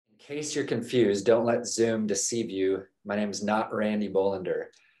case you're confused, don't let Zoom deceive you. My name is not Randy Bolander.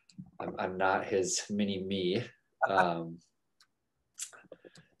 I'm not his mini me. Um,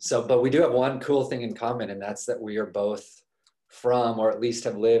 but we do have one cool thing in common, and that's that we are both from, or at least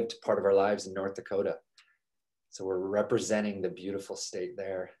have lived part of our lives in North Dakota. So we're representing the beautiful state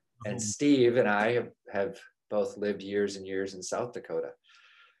there. And Steve and I have both lived years and years in South Dakota.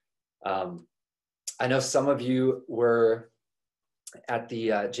 I know some of you were at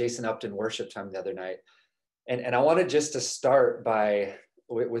the Jason Upton worship time the other night. And I wanted just to start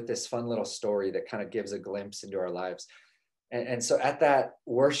with this fun little story that kind of gives a glimpse into our lives. And so at that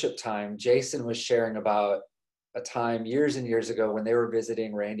worship time, Jason was sharing about a time years and years ago when they were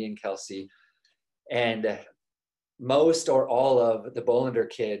visiting Randy and Kelsey, and most or all of the Bolander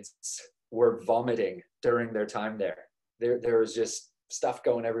kids were vomiting during their time there. There was just stuff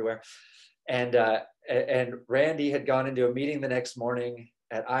going everywhere. And Randy had gone into a meeting the next morning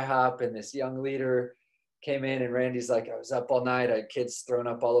at IHOP, and this young leader came in, and Randy's like, I was up all night. I had kids thrown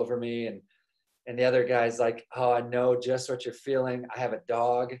up all over me. And the other guy's like, oh, I know just what you're feeling. I have a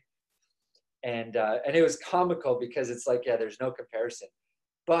dog. And it was comical because it's like, yeah, there's no comparison.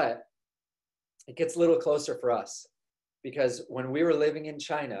 But it gets a little closer for us, because when we were living in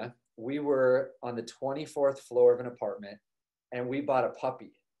China, we were on the 24th floor of an apartment, and we bought a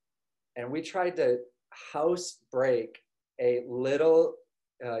puppy. And we tried to housebreak a little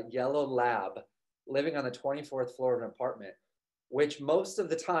yellow lab living on the 24th floor of an apartment, which most of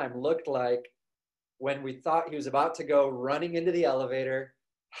the time looked like, when we thought he was about to go running into the elevator,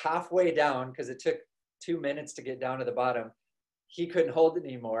 halfway down, because it took 2 minutes to get down to the bottom, he couldn't hold it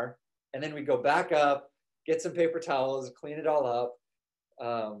anymore. And then we go back up, get some paper towels, clean it all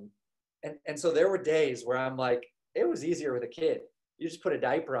up. And so there were days where I'm like, it was easier with a kid. You just put a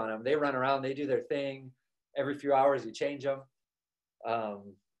diaper on them. They run around, they do their thing. Every few hours you change them.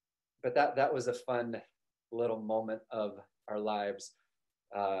 But that was a fun little moment of our lives.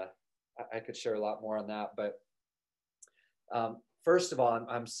 I could share a lot more on that, but first of all,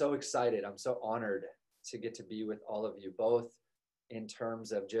 I'm so excited. I'm so honored to get to be with all of you, both in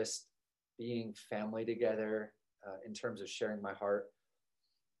terms of just being family together, in terms of sharing my heart.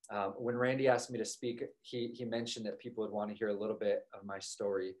 When Randy asked me to speak, he mentioned that people would want to hear a little bit of my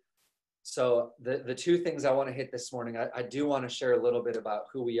story. So the two things I want to hit this morning, I do want to share a little bit about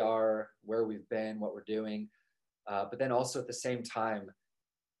who we are, where we've been, what we're doing, but then also at the same time,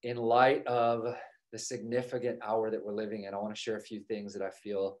 in light of the significant hour that we're living in, I want to share a few things that I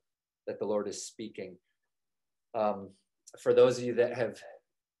feel that the Lord is speaking. For those of you that have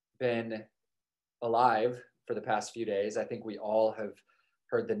been alive for the past few days, I think we all have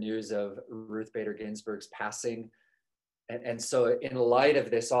heard the news of Ruth Bader Ginsburg's passing. And so in light of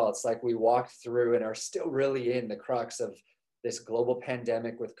this all, it's like we walked through and are still really in the crux of this global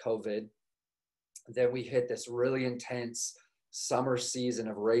pandemic with COVID. Then we hit this really intense summer season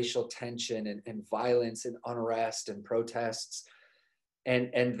of racial tension and violence and unrest and protests.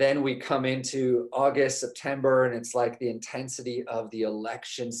 And then we come into August, September, and it's like the intensity of the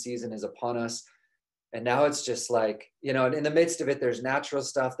election season is upon us. And now it's just like, you know, in the midst of it, there's natural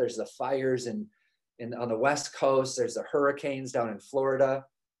stuff. There's the fires on the West Coast. There's the hurricanes down in Florida.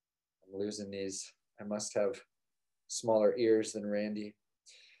 I'm losing these. I must have smaller ears than Randy.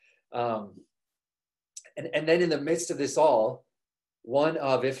 And then in the midst of this all, one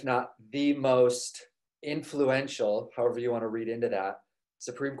of, if not the most influential, however you want to read into that,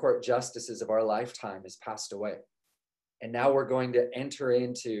 Supreme Court justices of our lifetime has passed away. And now we're going to enter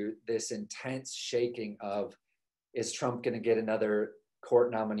into this intense shaking of, is Trump going to get another court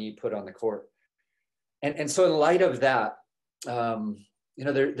nominee put on the court? And so in light of that, you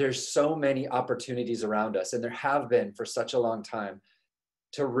know, there's so many opportunities around us, and there have been for such a long time,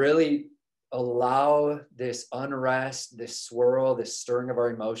 to really allow this unrest, this swirl, this stirring of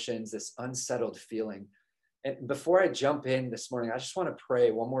our emotions, this unsettled feeling. And before I jump in this morning, I just want to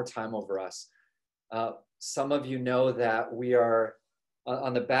pray one more time over us. Some of you know that we are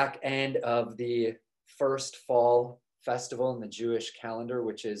on the back end of the first fall festival in the Jewish calendar,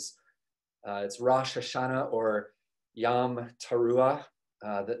 which is it's Rosh Hashanah, or Yom Teruah,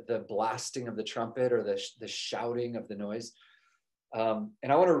 the blasting of the trumpet, or the shouting of the noise. And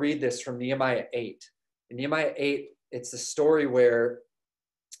I want to read this from Nehemiah 8. In Nehemiah 8, it's a story where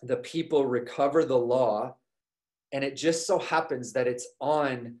the people recover the law, and it just so happens that it's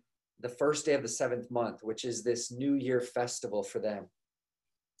on the first day of the 7th month, which is this New Year festival for them.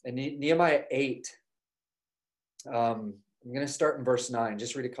 And Nehemiah 8, I'm going to start in verse 9,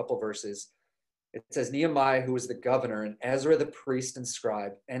 just read a couple verses. It says, Nehemiah, who was the governor, and Ezra the priest and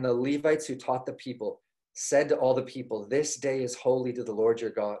scribe, and the Levites who taught the people, said to all the people, this day is holy to the Lord your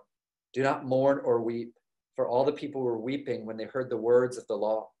God. Do not mourn or weep, for all the people were weeping when they heard the words of the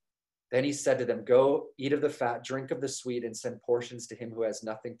law. Then he said to them, go, eat of the fat, drink of the sweet, and send portions to him who has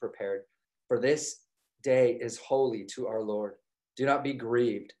nothing prepared. For this day is holy to our Lord. Do not be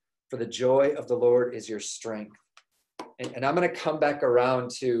grieved, for the joy of the Lord is your strength. And I'm going to come back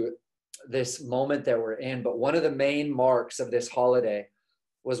around to this moment that we're in, but one of the main marks of this holiday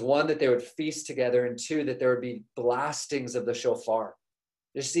was, one, that they would feast together, and two, that there would be blastings of the shofar.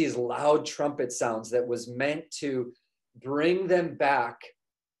 Just these loud trumpet sounds that was meant to bring them back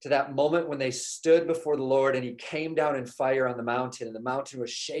to that moment when they stood before the Lord and he came down in fire on the mountain, and the mountain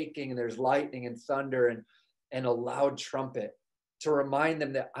was shaking, and there's lightning and thunder and a loud trumpet to remind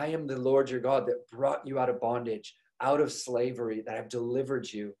them that I am the Lord your God that brought you out of bondage, out of slavery, that I've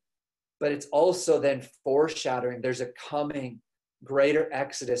delivered you. But it's also then foreshadowing there's a coming greater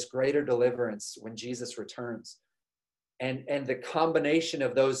exodus, greater deliverance when Jesus returns. And the combination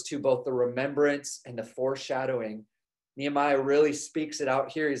of those two, both the remembrance and the foreshadowing, Nehemiah really speaks it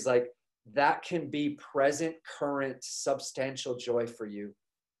out here. He's like, that can be present, current, substantial joy for you.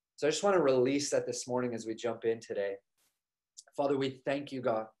 So I just want to release that this morning as we jump in today. Father, we thank you,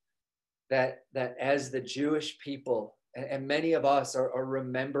 God, that as the Jewish people, and many of us are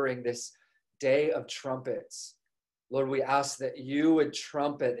remembering this day of trumpets, Lord, we ask that you would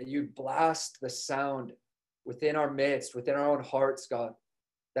trumpet, that you'd blast the sound within our midst, within our own hearts, God,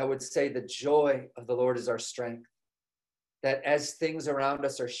 that would say the joy of the Lord is our strength. That as things around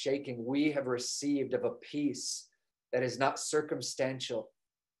us are shaking, we have received of a peace that is not circumstantial,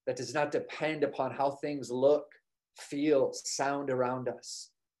 that does not depend upon how things look, feel, sound around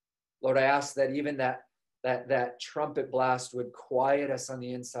us. Lord, I ask that even that trumpet blast would quiet us on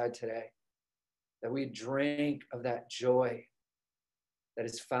the inside today, that we drink of that joy that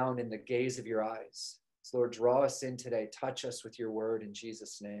is found in the gaze of your eyes. So Lord, draw us in today. Touch us with your word in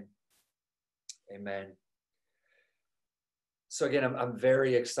Jesus' name. Amen. So again, I'm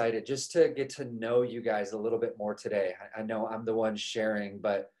very excited just to get to know you guys a little bit more today. I know I'm the one sharing,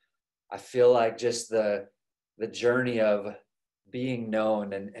 but I feel like just the journey of being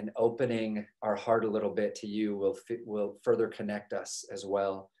known and opening our heart a little bit to you will further connect us as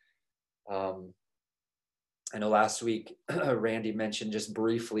well. I know last week Randy mentioned just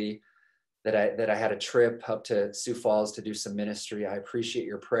briefly that I had a trip up to Sioux Falls to do some ministry. I appreciate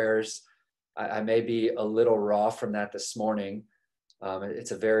your prayers. I may be a little raw from that this morning.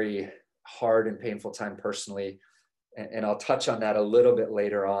 It's a very hard and painful time personally, and I'll touch on that a little bit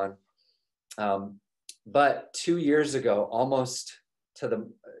later on. But 2 years ago, in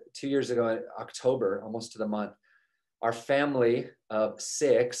October, almost to the month, our family of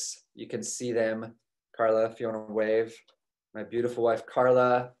 6, you can see them, Carla, if you want to wave, my beautiful wife,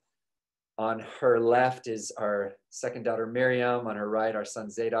 Carla. On her left is our second daughter, Miriam. On her right, our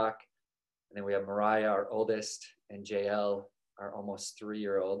son, Zadok. And then we have Mariah, our oldest, and JL, our almost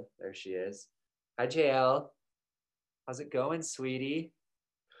 3-year-old. There she is. Hi, JL. How's it going, sweetie?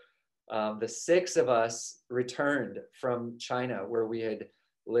 The 6 of us returned from China, where we had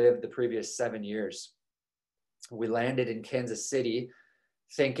lived the previous 7 years. We landed in Kansas City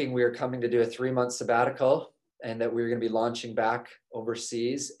thinking we were coming to do a 3-month sabbatical and that we were going to be launching back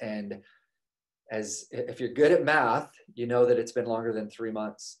overseas. And if you're good at math, you know that it's been longer than 3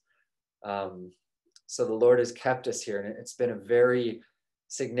 months. So the Lord has kept us here, and it's been a very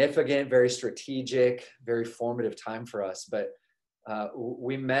significant, very strategic, very formative time for us. But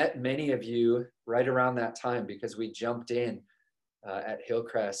we met many of you right around that time because we jumped in at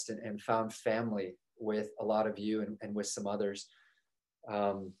Hillcrest and found family with a lot of you and with some others.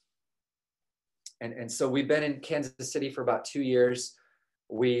 And so we've been in Kansas City for about 2 years.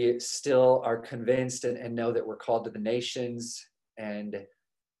 We still are convinced and know that we're called to the nations, and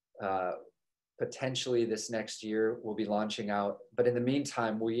potentially this next year we'll be launching out. But in the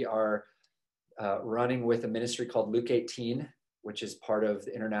meantime, we are running with a ministry called Luke 18, which is part of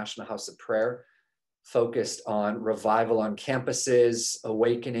the International House of Prayer, focused on revival on campuses,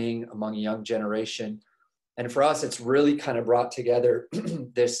 awakening among a young generation. And for us, it's really kind of brought together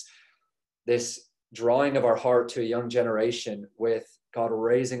this drawing of our heart to a young generation with God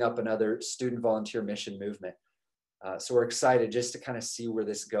raising up another student volunteer mission movement. So we're excited just to kind of see where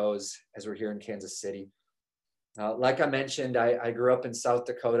this goes as we're here in Kansas City. Like I mentioned, I grew up in South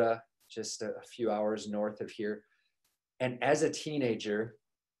Dakota, just a few hours north of here. And as a teenager,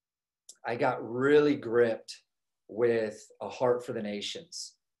 I got really gripped with a heart for the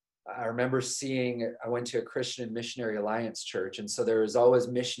nations. I remember I went to a Christian Missionary Alliance church, and so there was always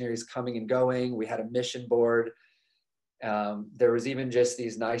missionaries coming and going. We had a mission board. There was even just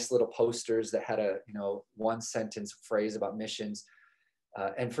these nice little posters that had a one sentence phrase about missions.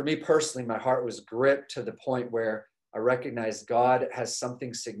 And for me personally, my heart was gripped to the point where I recognized God has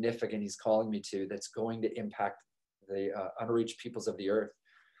something significant he's calling me to that's going to impact the unreached peoples of the earth.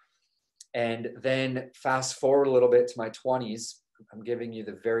 And then fast forward a little bit to my 20s. I'm giving you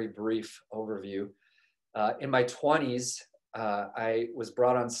the very brief overview. In my 20s, I was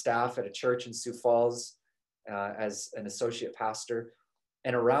brought on staff at a church in Sioux Falls as an associate pastor.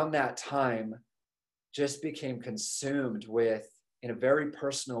 And around that time, just became consumed with, in a very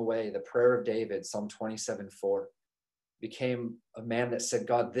personal way, the prayer of David, Psalm 27:4. Became a man that said,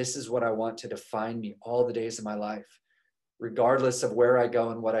 God, this is what I want to define me all the days of my life. Regardless of where I go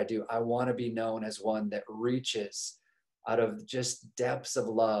and what I do, I want to be known as one that reaches out of just depths of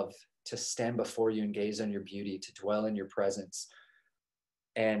love to stand before you and gaze on your beauty, to dwell in your presence.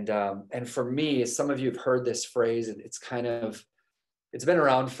 And for me, some of you have heard this phrase. It's been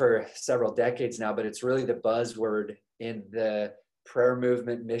around for several decades now, but it's really the buzzword in the prayer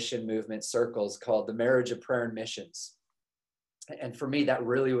movement, mission movement circles, called the marriage of prayer and missions. And for me, that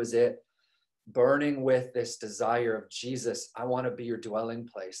really was it. Burning with this desire of, Jesus, I want to be your dwelling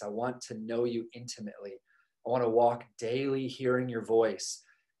place. I want to know you intimately. I want to walk daily hearing your voice.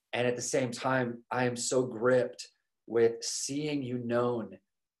 And at the same time, I am so gripped with seeing you known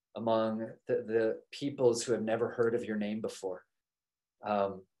among the peoples who have never heard of your name before.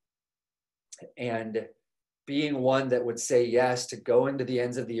 And being one that would say yes to go into the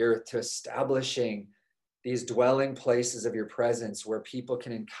ends of the earth, to establishing these dwelling places of your presence where people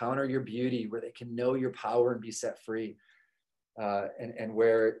can encounter your beauty, where they can know your power and be set free, and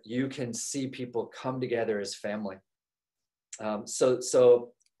where you can see people come together as family.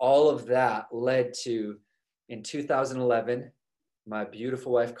 So all of that led to, in 2011, my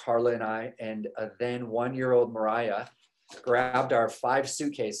beautiful wife Carla and I, and a then 1-year-old Mariah, grabbed our 5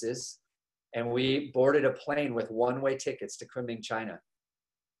 suitcases and we boarded a plane with one-way tickets to Kunming, China.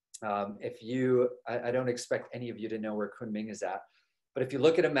 I don't expect any of you to know where Kunming is at, but if you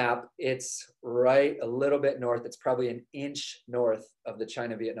look at a map, it's right a little bit north. It's probably an inch north of the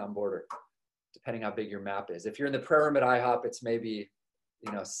China-Vietnam border, depending how big your map is. If you're in the prayer room at IHOP, it's maybe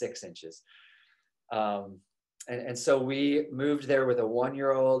 6 inches. And so we moved there with a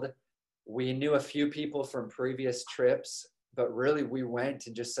 1-year-old. We knew a few people from previous trips, but really we went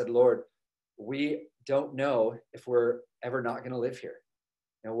and just said, Lord, we don't know if we're ever not going to live here.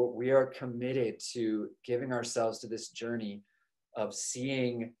 We are committed to giving ourselves to this journey of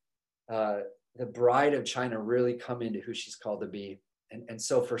seeing the bride of China really come into who she's called to be. And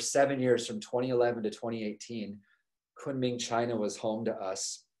so for 7 years, from 2011 to 2018, Kunming, China was home to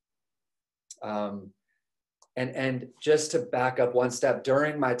us. And just to back up one step,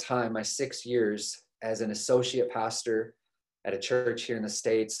 during my time, my 6 years as an associate pastor at a church here in the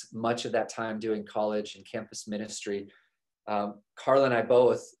States, much of that time doing college and campus ministry, Carla and I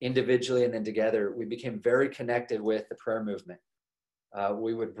both, individually and then together, we became very connected with the prayer movement.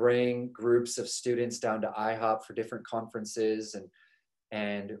 We would bring groups of students down to IHOP for different conferences,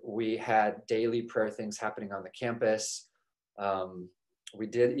 and we had daily prayer things happening on the campus. We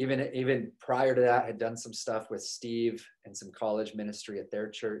did, even prior to that, had done some stuff with Steve and some college ministry at their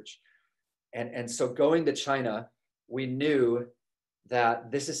church. And so going to China, we knew that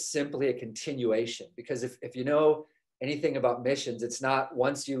this is simply a continuation, because if you know anything about missions, it's not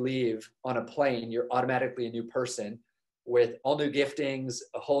once you leave on a plane, you're automatically a new person with all new giftings,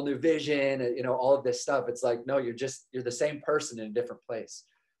 a whole new vision, all of this stuff. It's like, no, you're the same person in a different place.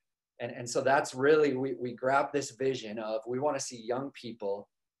 And so that's really, we grabbed this vision of, we want to see young people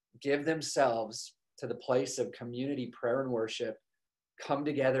give themselves to the place of community prayer and worship, come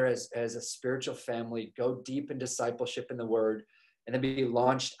together as a spiritual family, go deep in discipleship in the word, and then be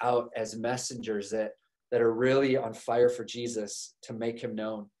launched out as messengers that are really on fire for Jesus to make him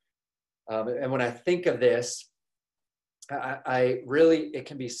known. And when I think of this, I really, it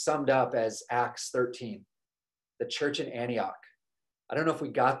can be summed up as Acts 13, the church in Antioch. I don't know if we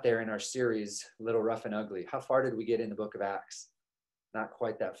got there in our series, Little Rough and Ugly. How far did we get in the book of Acts? Not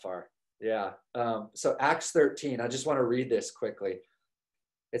quite that far. Yeah. So Acts 13, I just want to read this quickly.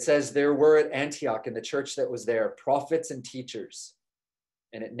 It says, there were at Antioch, in the church that was there, prophets and teachers.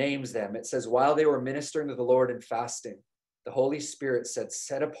 And it names them. It says, while they were ministering to the Lord and fasting, the Holy Spirit said,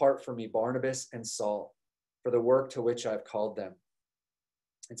 set apart for me Barnabas and Saul for the work to which I've called them.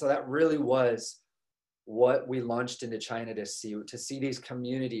 And so that really was what we launched into China to see these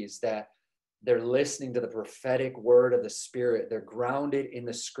communities that they're listening to the prophetic word of the Spirit. They're grounded in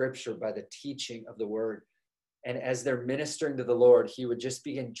the scripture by the teaching of the word. And as they're ministering to the Lord, he would just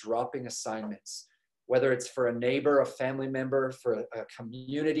begin dropping assignments, whether it's for a neighbor, a family member, for a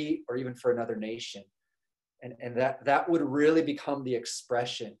community, or even for another nation. and that would really become the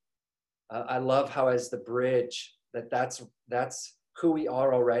expression. I love how as the bridge that's who we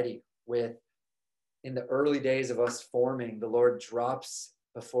are already. With in the early days of us forming, the Lord drops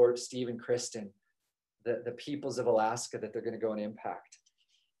before Steve and Kristen the peoples of Alaska that they're going to go and impact.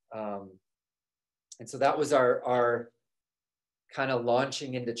 And so that was our kind of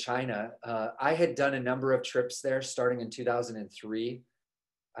launching into China. I had done a number of trips there starting in 2003.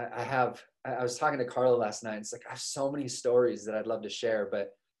 I was talking to Carla last night. It's like, I have so many stories that I'd love to share,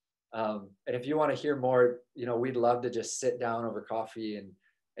 but and if you want to hear more, we'd love to just sit down over coffee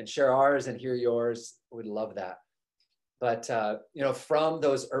and share ours and hear yours. We'd love that. But, from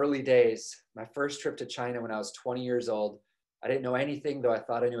those early days, my first trip to China when I was 20 years old, I didn't know anything, though I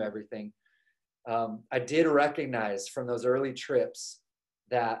thought I knew everything. I did recognize from those early trips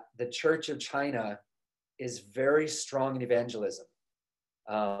that the Church of China is very strong in evangelism.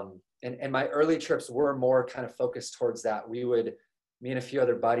 And my early trips were more kind of focused towards that. Me and a few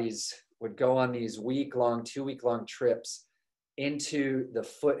other buddies would go on these 2-week-long trips into the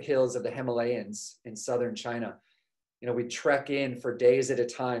foothills of the Himalayas in southern China. We'd trek in for days at a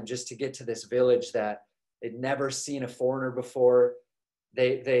time just to get to this village that they'd never seen a foreigner before.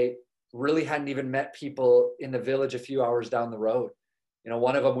 They really hadn't even met people in the village a few hours down the road.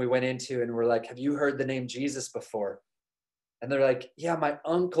 One of them we went into and we're like, have you heard the name Jesus before? And they're like, yeah, my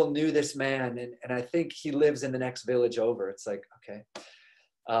uncle knew this man. And I think he lives in the next village over. It's like, okay.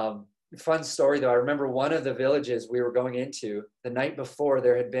 Fun story though. I remember one of the villages we were going into the night before,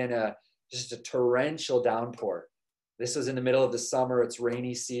 there had been just a torrential downpour. This was in the middle of the summer. It's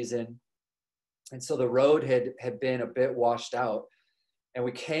rainy season. And so the road had been a bit washed out. And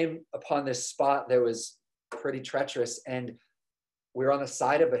we came upon this spot that was pretty treacherous. And we were on the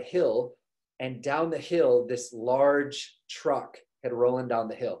side of a hill. And down the hill, this large truck had rolling down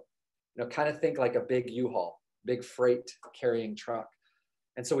the hill. Kind of think like a big U-Haul, big freight carrying truck.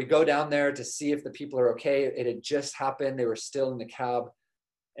 And so we go down there to see if the people are okay. It had just happened. They were still in the cab.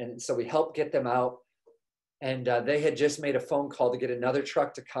 And so we helped get them out. And they had just made a phone call to get another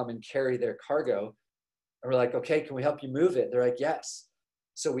truck to come and carry their cargo. And we're like, okay, can we help you move it? They're like, yes.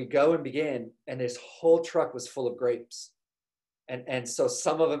 So we go and begin, and this whole truck was full of grapes. And so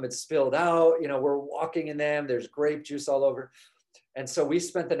some of them had spilled out, we're walking in them, there's grape juice all over. And so we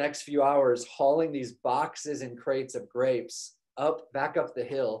spent the next few hours hauling these boxes and crates of grapes back up the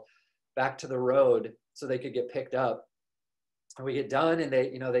hill, back to the road so they could get picked up. And we get done and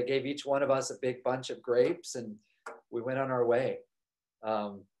they gave each one of us a big bunch of grapes and we went on our way.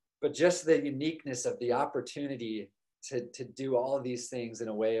 But just the uniqueness of the opportunity to do all of these things in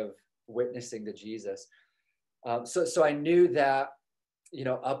a way of witnessing to Jesus. So I knew that,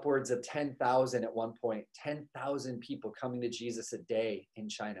 upwards of 10,000 at one point, 10,000 people coming to Jesus a day in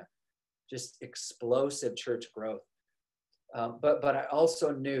China, just explosive church growth. But I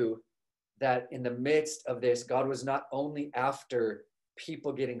also knew that in the midst of this, God was not only after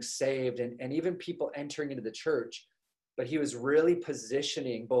people getting saved and even people entering into the church, but he was really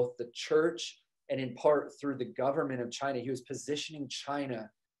positioning both the church and in part through the government of China, he was positioning China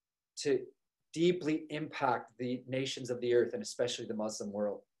to deeply impact the nations of the earth and especially the Muslim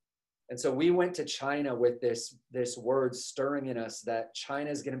world. And so we went to China with this word stirring in us that China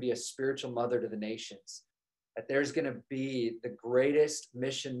is going to be a spiritual mother to the nations, that there's going to be the greatest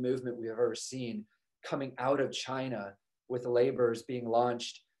mission movement we've ever seen coming out of China, with laborers being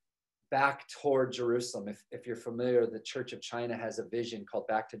launched back toward Jerusalem. If you're familiar, the Church of China has a vision called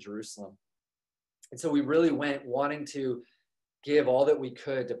Back to Jerusalem. And so we really went wanting to give all that we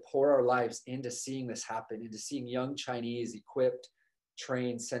could to pour our lives into seeing this happen, into seeing young Chinese equipped,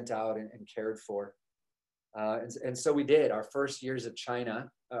 trained, sent out, and cared for. And so we did. Our first years in China,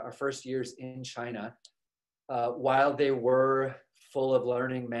 while they were full of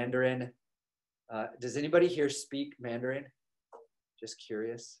learning Mandarin. Does anybody here speak Mandarin? Just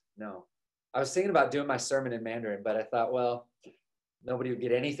curious? No. I was thinking about doing my sermon in Mandarin, but I thought, well, nobody would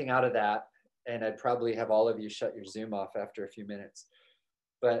get anything out of that. And I'd probably have all of you shut your Zoom off after a few minutes.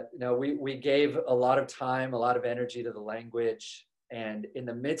 But we gave a lot of time, a lot of energy to the language. And in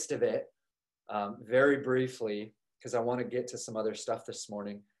the midst of it, very briefly, because I want to get to some other stuff this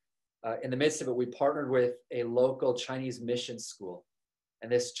morning, in the midst of it, we partnered with a local Chinese mission school.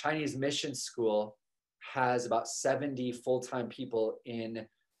 And this Chinese mission school has about 70 full-time people in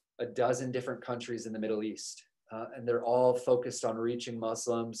a dozen different countries in the Middle East. And they're all focused on reaching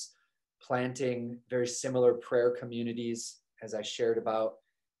Muslims, planting very similar prayer communities, as I shared about.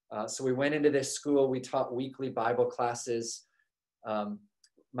 So we went into this school. We taught weekly Bible classes.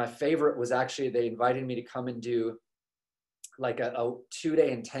 My favorite was actually they invited me to come and do like a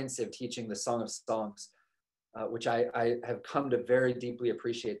 2-day intensive teaching the Song of Songs. which I have come to very deeply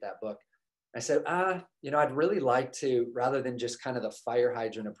appreciate that book. I said, I'd really like to, rather than just kind of the fire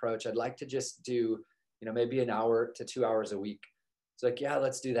hydrant approach, I'd like to just do, maybe an hour to 2 hours a week. It's like, yeah,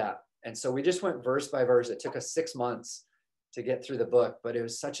 let's do that. And so we just went verse by verse. It took us 6 months to get through the book, but it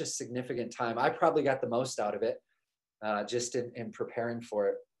was such a significant time. I probably got the most out of it, just in preparing for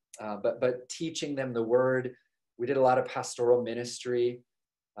it. But teaching them the word, we did a lot of pastoral ministry,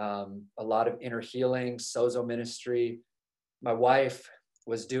 a lot of inner healing, sozo ministry. My wife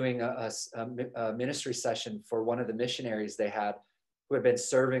was doing a ministry session for one of the missionaries they had, who had been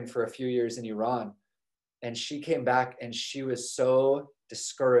serving for a few years in Iran. And she came back and she was so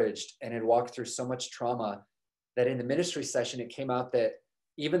discouraged and had walked through so much trauma that in the ministry session, it came out that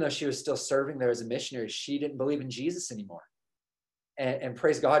even though she was still serving there as a missionary, she didn't believe in Jesus anymore. And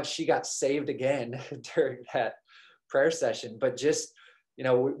praise God, she got saved again during that prayer session. But just,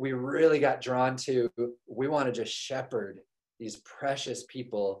 we really got drawn to, we want to just shepherd these precious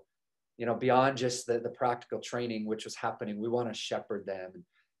people, beyond just the practical training, which was happening. We want to shepherd them.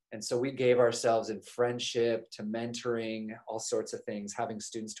 And so we gave ourselves in friendship to mentoring, all sorts of things, having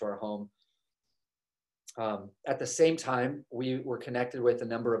students to our home. At the same time, we were connected with a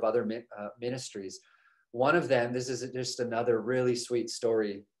number of other ministries. One of them, this is just another really sweet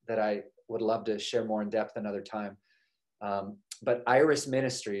story that I would love to share more in depth another time. But Iris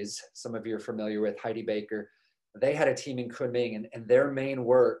Ministries, some of you are familiar with Heidi Baker, they had a team in Kunming, and their main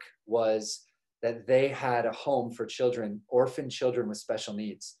work was that they had a home for children, orphan children with special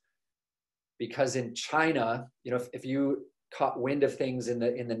needs. Because in China, if you caught wind of things in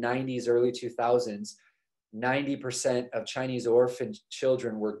the 90s, early 2000s, 90% of Chinese orphan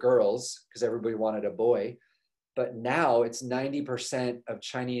children were girls because everybody wanted a boy. But now it's 90% of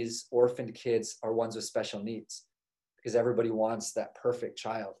Chinese orphaned kids are ones with special needs because everybody wants that perfect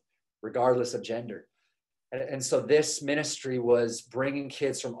child, regardless of gender. And so this ministry was bringing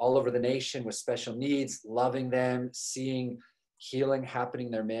kids from all over the nation with special needs, loving them, seeing healing happening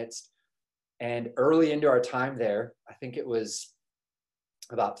in their midst. And early into our time there, I think it was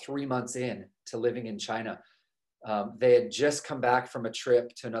about 3 months in to living in China, they had just come back from a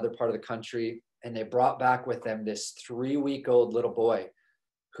trip to another part of the country, and they brought back with them this 3-week-old little boy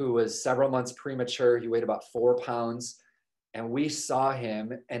who was several months premature. He weighed about 4 pounds, and we saw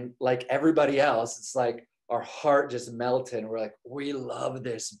him, and like everybody else, it's like our heart just melted. We're like, we love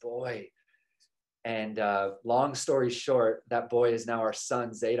this boy. And long story short, that boy is now our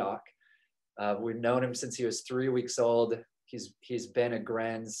son, Zadok. We've known him since he was 3 weeks old. He's been a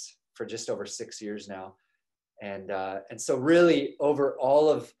Grenz for just over 6 years now. And so really over all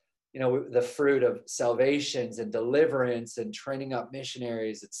of, the fruit of salvations and deliverance and training up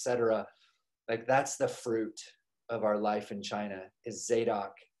missionaries, etc., like that's the fruit of our life in China is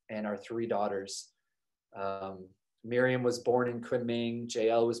Zadok and our 3 daughters. Miriam was born in Kunming.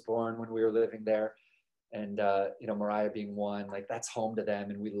 JL was born when we were living there. And, Mariah being one, like that's home to them.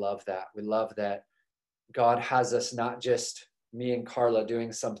 And we love that. We love that God has us not just me and Carla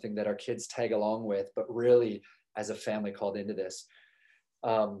doing something that our kids tag along with, but really as a family called into this.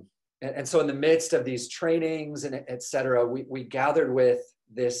 And so in the midst of these trainings and et cetera, we gathered with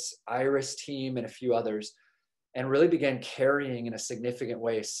this Iris team and a few others and really began carrying in a significant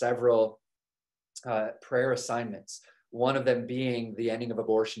way several prayer assignments, one of them being the ending of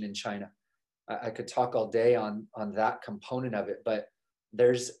abortion in China. I could talk all day on that component of it, but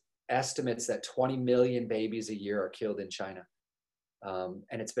there's estimates that 20 million babies a year are killed in China.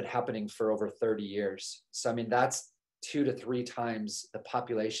 And it's been happening for over 30 years. So, I mean, that's 2 to 3 times the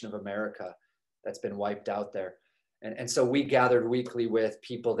population of America that's been wiped out there. And so we gathered weekly with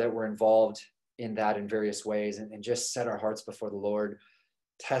people that were involved in that in various ways and just set our hearts before the Lord.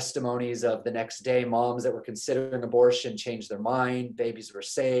 Testimonies of the next day, moms that were considering abortion changed their mind, babies were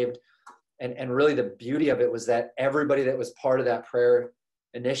saved. And really the beauty of it was that everybody that was part of that prayer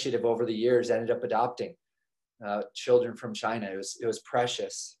initiative over the years ended up adopting children from China. It was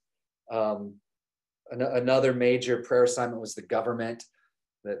precious. Another major prayer assignment was the government,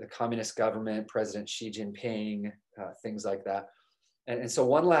 the communist government, President Xi Jinping, things like that. And so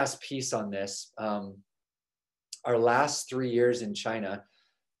one last piece on this, our last 3 years in China,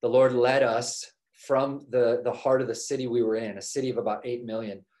 the Lord led us from the heart of the city we were in, a city of about 8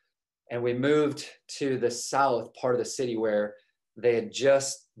 million. And we moved to the south part of the city where they had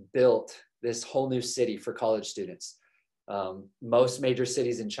just built this whole new city for college students. Most major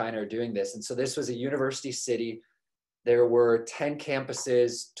cities in China are doing this. And so this was a university city. There were 10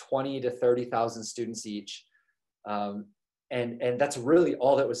 campuses, 20 to 30,000 students each. And that's really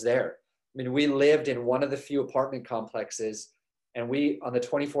all that was there. I mean, we lived in one of the few apartment complexes, and on the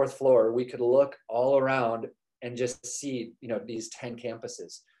 24th floor, we could look all around and just see, these 10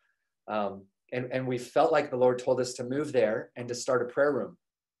 campuses. And we felt like the Lord told us to move there and to start a prayer room.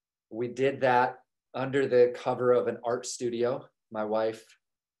 We did that under the cover of an art studio. My wife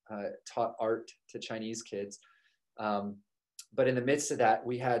taught art to Chinese kids. But in the midst of that,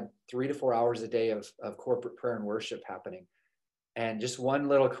 we had 3 to 4 hours a day of corporate prayer and worship happening. And just one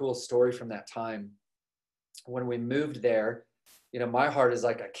little cool story from that time. When we moved there, my heart is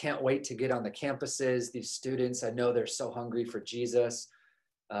like, I can't wait to get on the campuses. These students, I know they're so hungry for Jesus.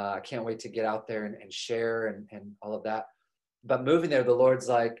 I can't wait to get out there and share and all of that. But moving there, the Lord's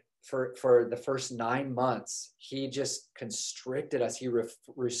like, for the first 9 months, he just constricted us. He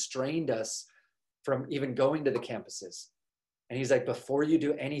restrained us from even going to the campuses. And he's like, before you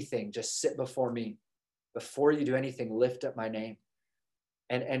do anything, just sit before me. Before you do anything, lift up my name.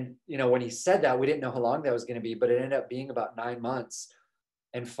 And when he said that, we didn't know how long that was going to be, but it ended up being about 9 months.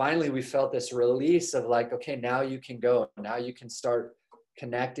 And finally, we felt this release of like, okay, now you can go. Now you can start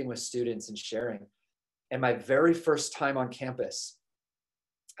connecting with students and sharing. And my very first time on campus,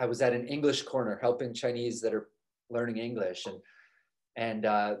 I was at an English corner helping Chinese that are learning English. And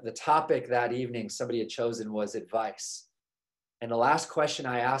the topic that evening somebody had chosen was advice. And the last question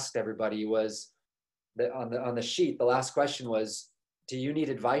I asked everybody was, on the sheet, the last question was, do you need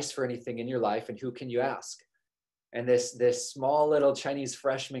advice for anything in your life, and who can you ask? And this small little Chinese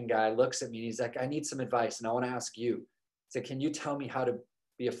freshman guy looks at me and he's like, I need some advice and I want to ask you. So can you tell me how to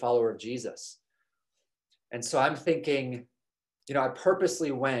be a follower of Jesus? And so I'm thinking, I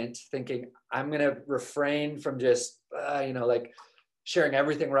purposely went thinking I'm going to refrain from just, like sharing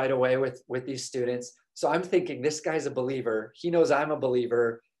everything right away with these students. So I'm thinking this guy's a believer. He knows I'm a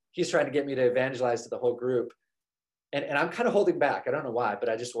believer. He's trying to get me to evangelize to the whole group. And I'm kind of holding back. I don't know why, but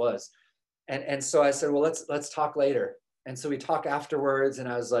I just was. And so I said, well, let's talk later. And so we talk afterwards. And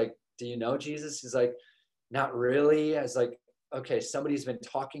I was like, do you know Jesus? He's like, not really. I was like, okay, somebody's been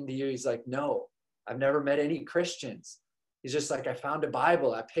talking to you. He's like, no, I've never met any Christians. He's just like, I found a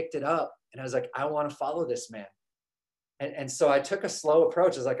Bible. I picked it up. And I was like, I want to follow this man. And so I took a slow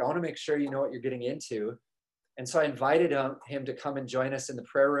approach. I was like, I want to make sure you know what you're getting into. And so I invited him to come and join us in the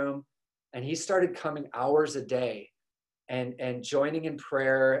prayer room. And he started coming hours a day and joining in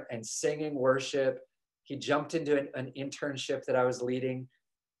prayer and singing worship. He jumped into an internship that I was leading.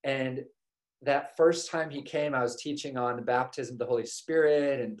 And that first time he came, I was teaching on the baptism of the Holy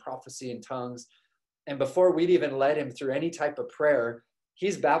Spirit and prophecy in tongues. And before we'd even led him through any type of prayer,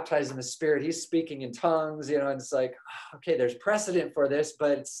 he's baptized in the Spirit. He's speaking in tongues, and it's like, okay, there's precedent for this,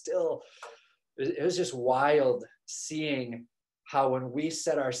 but it's still, it was just wild seeing how when we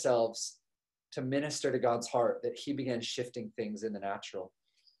set ourselves to minister to God's heart, that he began shifting things in the natural.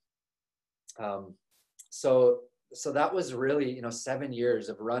 So that was really, 7 years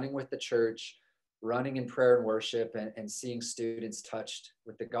of running with the church, running in prayer and worship, and seeing students touched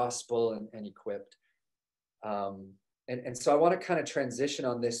with the gospel and equipped. And so I want to kind of transition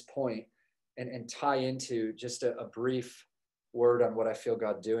on this point and tie into just a brief word on what I feel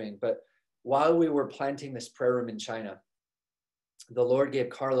God doing. But while we were planting this prayer room in China, the Lord gave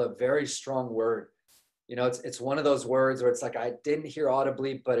Carla a very strong word. It's one of those words where it's like, I didn't hear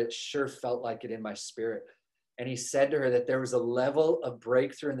audibly, but it sure felt like it in my spirit. And he said to her that there was a level of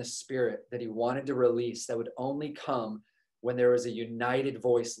breakthrough in the spirit that he wanted to release that would only come when there was a united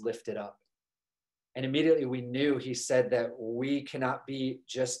voice lifted up. And immediately we knew, he said, that we cannot be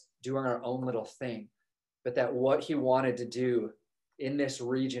just doing our own little thing, but that what he wanted to do in this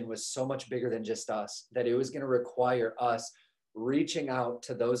region was so much bigger than just us, that it was going to require us reaching out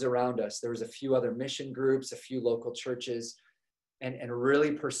to those around us. There was a few other mission groups, a few local churches, and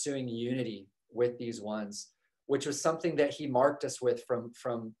really pursuing unity with these ones, which was something that he marked us with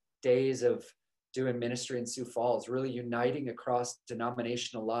from days of doing ministry in Sioux Falls, really uniting across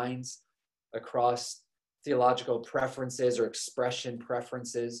denominational lines, across theological preferences or expression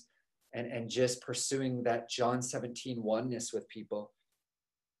preferences, and just pursuing that John 17 oneness with people.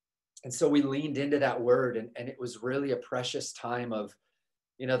 And so we leaned into that word, and it was really a precious time of,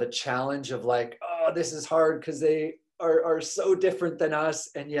 the challenge of like, oh, this is hard because they are so different than us.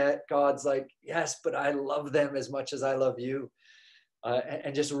 And yet God's like, yes, but I love them as much as I love you.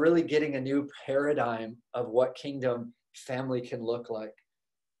 And just really getting a new paradigm of what kingdom family can look like.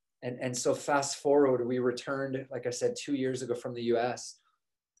 And so fast forward, we returned, like I said, 2 years ago from the US.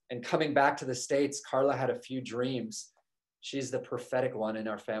 And coming back to the States, Carla had a few dreams. She's the prophetic one in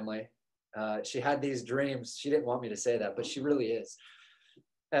our family. She had these dreams. She didn't want me to say that, but she really is.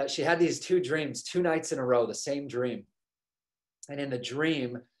 She had these 2 dreams, 2 nights in a row, the same dream. And in the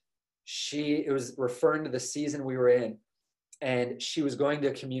dream, it was referring to the season we were in, and she was going to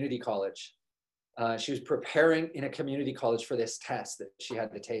a community college. She was preparing in a community college for this test that she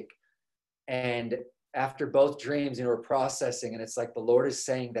had to take. And after both dreams, we're processing, and it's like the Lord is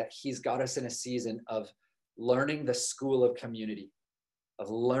saying that he's got us in a season of learning the school of community, of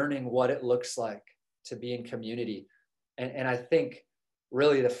learning what it looks like to be in community. And I think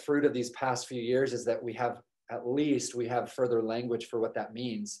really the fruit of these past few years is that we have further language for what that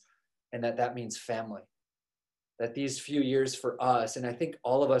means, and that means family. That these few years for us, and I think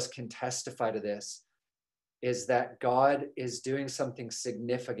all of us can testify to this, is that God is doing something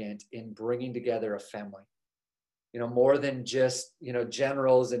significant in bringing together a family. More than just,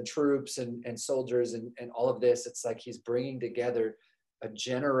 generals and troops and soldiers and all of this. It's like he's bringing together a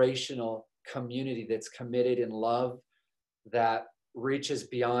generational community that's committed in love, that reaches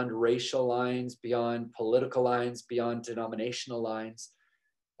beyond racial lines, beyond political lines, beyond denominational lines.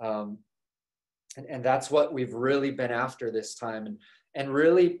 And that's what we've really been after this time, and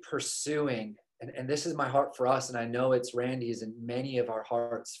really pursuing. And this is my heart for us, and I know it's Randy's and many of our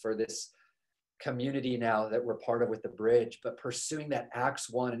hearts for this community now that we're part of with the Bridge, but pursuing that Acts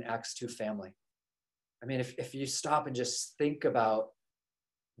 1 and Acts 2 family. I mean, if you stop and just think about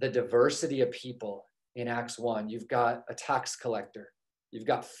the diversity of people in Acts 1, you've got a tax collector, you've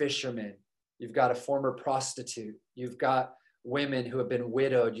got fishermen, you've got a former prostitute, you've got women who have been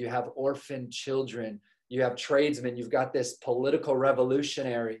widowed, you have orphaned children, you have tradesmen, you've got this political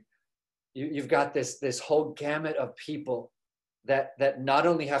revolutionary, you've got this whole gamut of people that not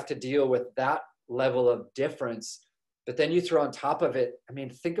only have to deal with that level of difference, but then you throw on top of it, I mean,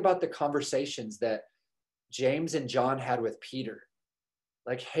 think about the conversations that James and John had with Peter.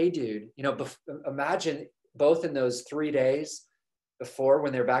 Like, hey, dude, imagine both in those 3 days before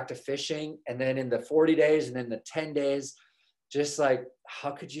when they're back to fishing, and then in the 40 days and then the 10 days, just like,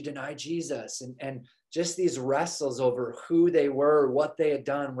 how could you deny Jesus? And just these wrestles over who they were, what they had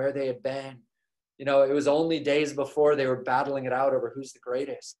done, where they had been. It was only days before they were battling it out over who's the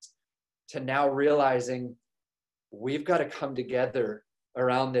greatest, to now realizing we've got to come together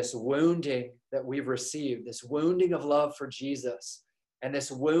around this wounding that we've received, this wounding of love for Jesus, and this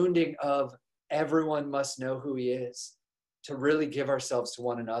wounding of everyone must know who he is, to really give ourselves to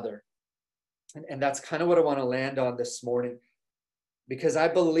one another. And that's kind of what I want to land on this morning, because I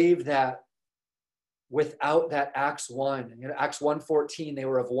believe that without that Acts 1, Acts 1:14, they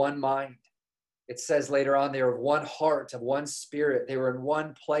were of one mind. It says later on, they were of one heart, of one spirit. They were in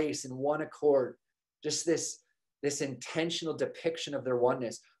one place, in one accord. Just this intentional depiction of their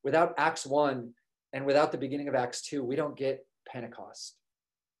oneness. Without Acts 1 and without the beginning of Acts 2, we don't get Pentecost.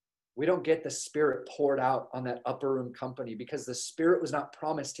 We don't get the Spirit poured out on that upper room company, because the Spirit was not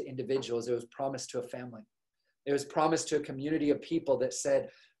promised to individuals. It was promised to a family. It was promised to a community of people that said,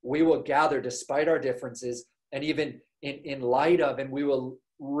 we will gather despite our differences, and even in light of, and we will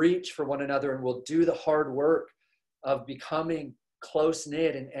reach for one another, and we'll do the hard work of becoming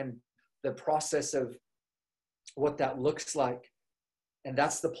close-knit and the process of what that looks like. And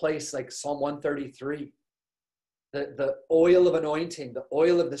that's the place, like Psalm 133. The oil of anointing, the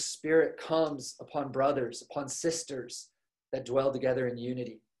oil of the Spirit comes upon brothers, upon sisters that dwell together in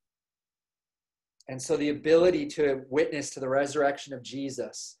unity. And so the ability to witness to the resurrection of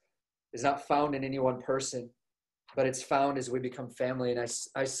Jesus is not found in any one person, but it's found as we become family. And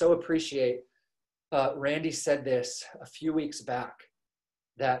I so appreciate, Randy said this a few weeks back,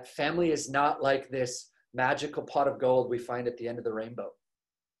 that family is not like this magical pot of gold we find at the end of the rainbow.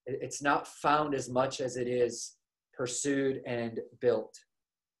 It's not found as much as it is pursued and built.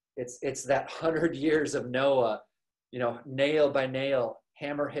 It's that 100 years of Noah, nail by nail,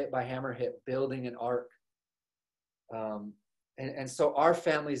 hammer hit by hammer hit, building an ark. And so our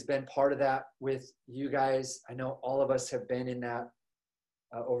family's been part of that with you guys. I know all of us have been in that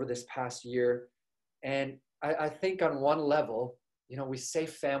over this past year. And I think on one level, we say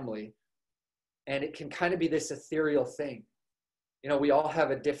family, and it can kind of be this ethereal thing. We all have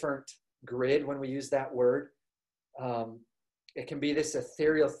a different grid when we use that word. It can be this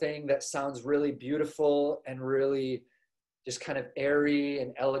ethereal thing that sounds really beautiful and really just kind of airy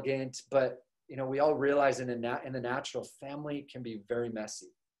and elegant, but we all realize in the natural, family can be very messy.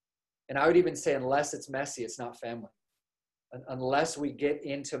 And I would even say, unless it's messy, it's not family. Unless we get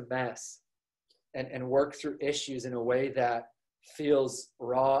into mess and work through issues in a way that feels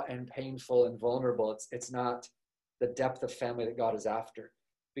raw and painful and vulnerable, it's not the depth of family that God is after.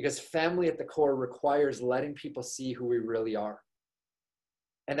 Because family at the core requires letting people see who we really are.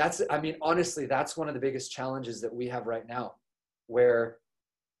 And honestly, that's one of the biggest challenges that we have right now, where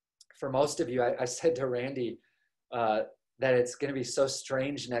for most of you, I said to Randy that it's going to be so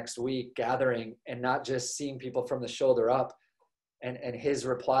strange next week gathering and not just seeing people from the shoulder up. And his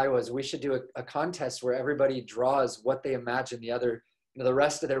reply was, we should do a contest where everybody draws what they imagine the other, the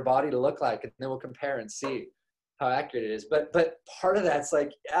rest of their body to look like, and then we'll compare and see how accurate it is. But part of that's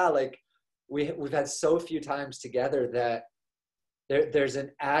like, yeah, like we've had so few times together that there's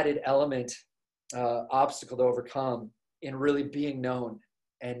an added element, obstacle to overcome in really being known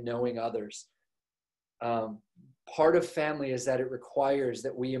and knowing others. Part of family is that it requires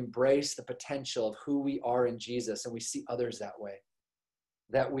that we embrace the potential of who we are in Jesus, and we see others that way.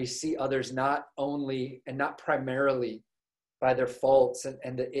 That we see others not only and not primarily by their faults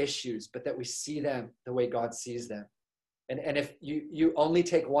and the issues, but that we see them the way God sees them. And if you only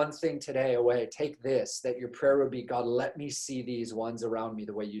take one thing today away, take this, that your prayer would be, God, let me see these ones around me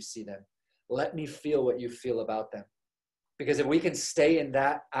the way you see them. Let me feel what you feel about them. Because if we can stay in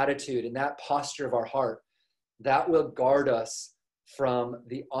that attitude, in that posture of our heart, that will guard us from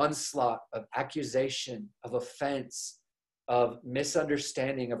the onslaught of accusation, of offense, of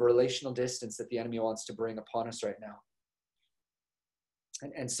misunderstanding, of relational distance that the enemy wants to bring upon us right now.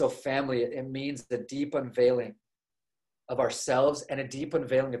 And so family, it means the deep unveiling of ourselves and a deep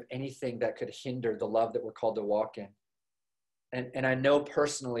unveiling of anything that could hinder the love that we're called to walk in. And I know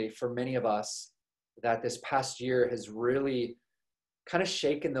personally for many of us that this past year has really kind of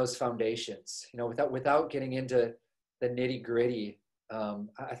shaken those foundations, without getting into the nitty gritty.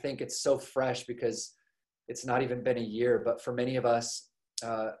 I think it's so fresh because it's not even been a year, but for many of us,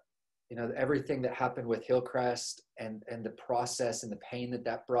 everything that happened with Hillcrest and the process and the pain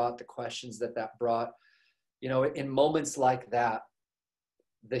that brought, the questions that brought, in moments like that,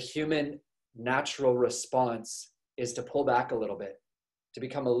 the human natural response is to pull back a little bit, to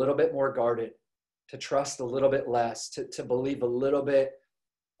become a little bit more guarded, to trust a little bit less, to believe a little bit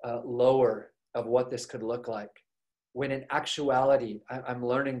lower of what this could look like. When in actuality, I'm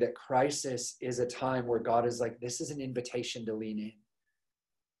learning that crisis is a time where God is like, this is an invitation to lean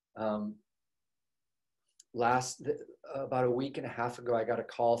in. About a week and a half ago, I got a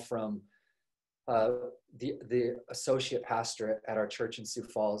call from the associate pastor at our church in Sioux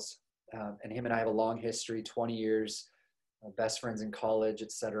Falls. And him and I have a long history, 20 years, best friends in college,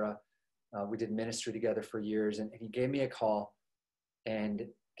 etc. We did ministry together for years, and he gave me a call and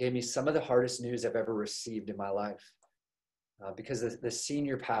gave me some of the hardest news I've ever received in my life. Because the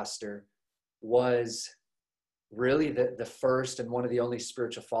senior pastor was really the first and one of the only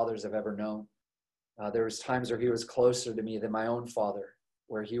spiritual fathers I've ever known. There was times where he was closer to me than my own father,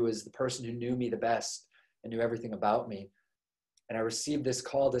 where he was the person who knew me the best and knew everything about me. And I received this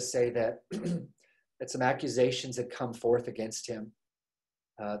call to say that, that some accusations had come forth against him,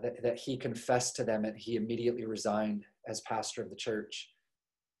 that he confessed to them, and he immediately resigned as pastor of the church.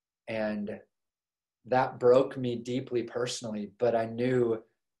 And that broke me deeply personally, but I knew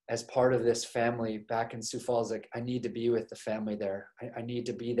as part of this family back in Sioux Falls, like I need to be with the family there. I need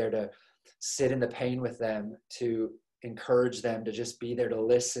to be there to sit in the pain with them, to encourage them, to just be there, to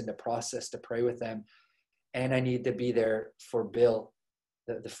listen, to process, to pray with them. And I need to be there for Bill,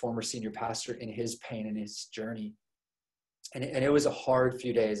 the former senior pastor, in his pain and his journey. And it was a hard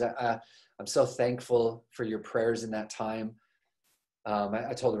few days. I'm so thankful for your prayers in that time.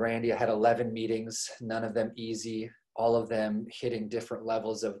 I told Randy I had 11 meetings, none of them easy, all of them hitting different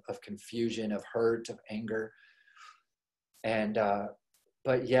levels of confusion, of hurt, of anger. And,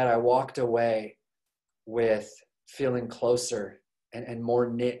 but yet I walked away with feeling closer and more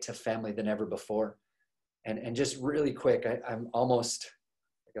knit to family than ever before. And just really quick, I'm almost,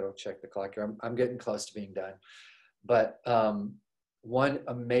 I gotta check the clock here. I'm getting close to being done. But one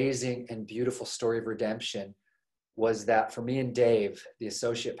amazing and beautiful story of redemption was that for me and Dave, the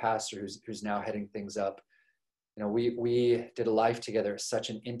associate pastor who's now heading things up, we did a life together at such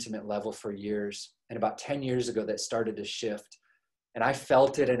an intimate level for years. And about 10 years ago, that started to shift. And I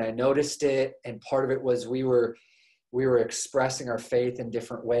felt it and I noticed it. And part of it was we were expressing our faith in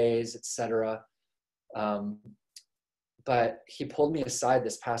different ways, etc. But he pulled me aside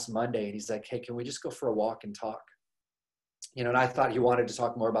this past Monday and he's like, hey, can we just go for a walk and talk? And I thought he wanted to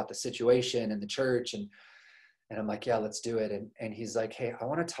talk more about the situation and the church. And I'm like, yeah, let's do it. And he's like, hey, I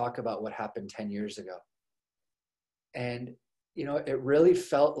want to talk about what happened 10 years ago. And, it really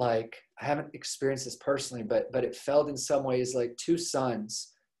felt like, I haven't experienced this personally, but it felt in some ways like two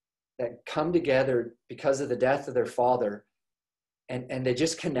sons that come together because of the death of their father, and they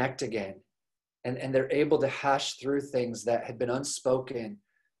just connect again. And they're able to hash through things that had been unspoken,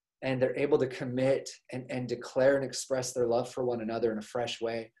 and they're able to commit and declare and express their love for one another in a fresh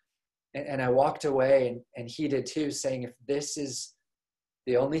way. And I walked away, and he did too, saying, if this is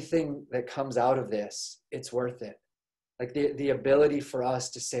the only thing that comes out of this, it's worth it. Like the ability for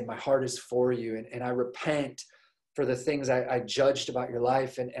us to say, my heart is for you, and I repent for the things I judged about your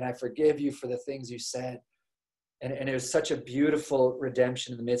life, and I forgive you for the things you said. And it was such a beautiful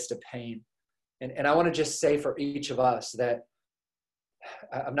redemption in the midst of pain. And I want to just say for each of us that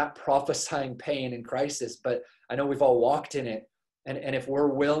I'm not prophesying pain and crisis, but I know we've all walked in it. And if we're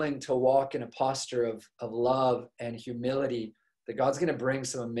willing to walk in a posture of love and humility, that God's going to bring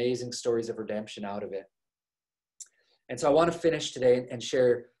some amazing stories of redemption out of it. And so I want to finish today and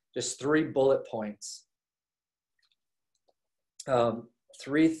share just 3 bullet points.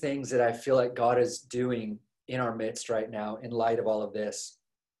 3 things that I feel like God is doing in our midst right now in light of all of this.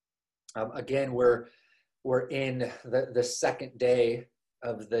 Again, we're in the second day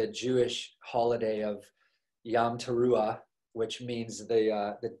of the Jewish holiday of Yom Teruah, which means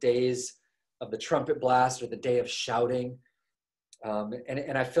the days of the trumpet blast, or the day of shouting.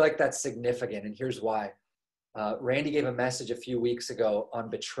 And I feel like that's significant, and here's why. Randy gave a message a few weeks ago on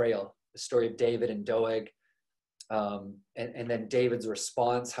betrayal, the story of David and Doeg, and then David's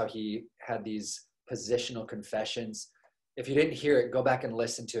response, how he had these positional confessions. If you didn't hear it, go back and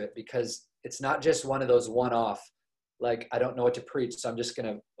listen to it, because it's not just one of those one-off, like, I don't know what to preach, so I'm just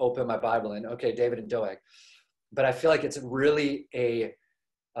going to open my Bible and, okay, David and Doeg. But I feel like it's really a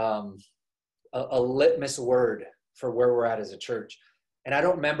litmus word for where we're at as a church. And I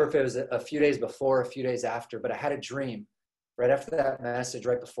don't remember if it was a few days before, a few days after, but I had a dream right after that message,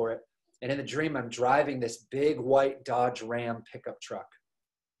 right before it. And in the dream, I'm driving this big white Dodge Ram pickup truck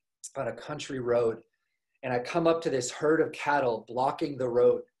on a country road. And I come up to this herd of cattle blocking the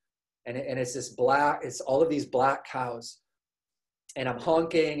road. And it's all of these black cows. And I'm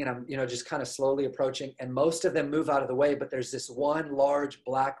honking, and I'm, just kind of slowly approaching. And most of them move out of the way, but there's this one large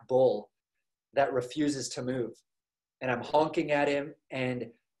black bull that refuses to move. And I'm honking at him, and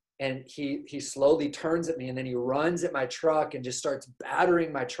he slowly turns at me, and then he runs at my truck and just starts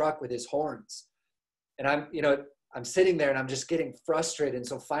battering my truck with his horns. And I'm sitting there, and I'm just getting frustrated. And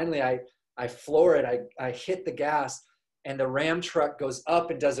so finally I floor it. I hit the gas, and the Ram truck goes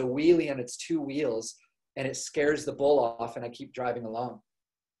up and does a wheelie on its 2 wheels, and it scares the bull off, and I keep driving along.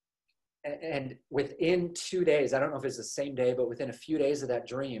 And within 2 days, I don't know if it's the same day, but within a few days of that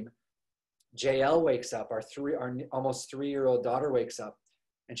dream, JL wakes up, our almost 3-year-old daughter wakes up,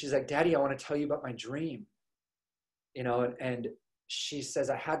 and she's like, Daddy, I want to tell you about my dream. And she says,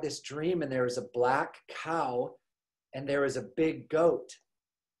 I had this dream, and there was a black cow and there was a big goat.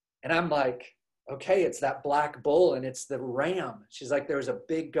 And I'm like, okay, it's that black bull and it's the ram. She's like, there was a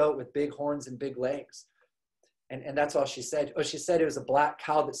big goat with big horns and big legs. And that's all she said. Oh, she said it was a black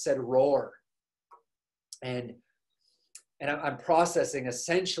cow that said roar. And I'm processing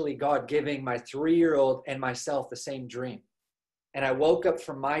essentially God giving my 3-year-old and myself the same dream. And I woke up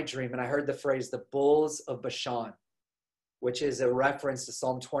from my dream and I heard the phrase, the bulls of Bashan, which is a reference to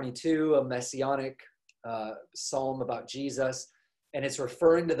Psalm 22, a messianic psalm about Jesus. And it's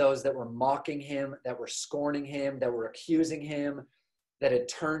referring to those that were mocking him, that were scorning him, that were accusing him, that had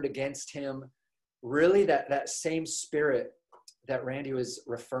turned against him. Really that same spirit that Randy was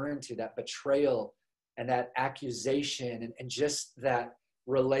referring to, that betrayal and that accusation and just that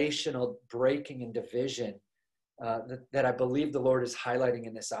relational breaking and division that I believe the Lord is highlighting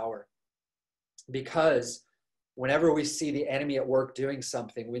in this hour. Because whenever we see the enemy at work doing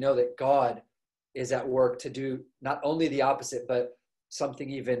something, we know that God is at work to do not only the opposite, but something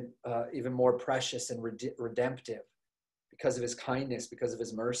even more precious and redemptive because of his kindness, because of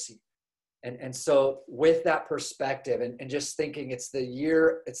his mercy. And so with that perspective and just thinking it's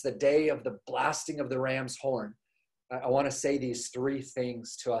the day of the blasting of the ram's horn, I want to say these 3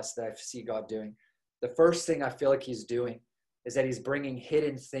 things to us that I see God doing. The first thing I feel like he's doing is that he's bringing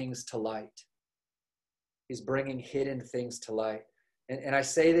hidden things to light. He's bringing hidden things to light. And I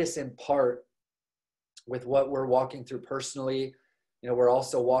say this in part with what we're walking through personally. We're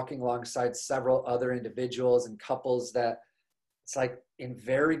also walking alongside several other individuals and couples that it's like in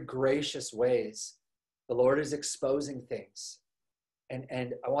very gracious ways, the Lord is exposing things.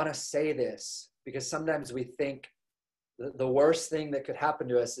 And I want to say this because sometimes we think the worst thing that could happen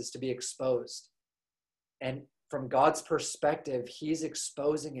to us is to be exposed. And from God's perspective, he's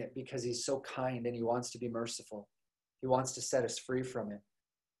exposing it because he's so kind and he wants to be merciful. He wants to set us free from it.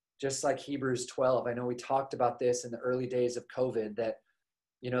 Just like Hebrews 12. I know we talked about this in the early days of COVID, that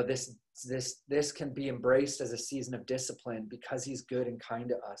this can be embraced as a season of discipline because he's good and kind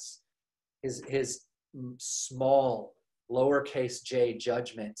to us. His small, lowercase j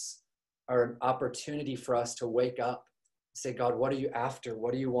judgments are an opportunity for us to wake up and say, God, what are you after?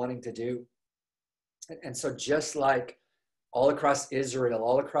 What are you wanting to do? And so just like all across Israel,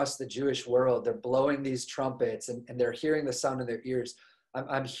 all across the Jewish world, they're blowing these trumpets and they're hearing the sound in their ears.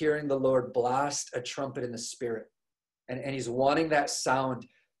 I'm hearing the Lord blast a trumpet in the spirit. And he's wanting that sound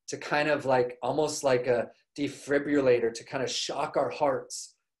to kind of like, almost like a defibrillator, to kind of shock our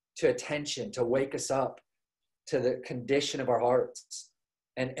hearts to attention, to wake us up to the condition of our hearts.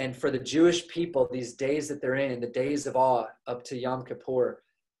 And for the Jewish people, these days that they're in the days of awe up to Yom Kippur,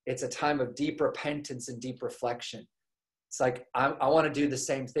 it's a time of deep repentance and deep reflection. It's like, I want to do the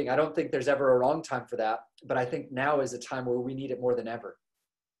same thing. I don't think there's ever a wrong time for that, but I think now is a time where we need it more than ever.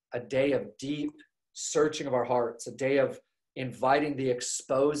 A day of deep searching of our hearts, a day of inviting the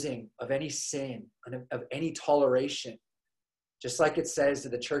exposing of any sin and of any toleration. Just like it says to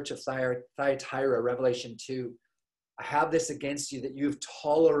the church of Thyatira, Revelation 2, I have this against you, that you've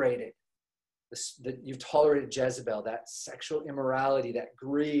tolerated Jezebel, that sexual immorality, that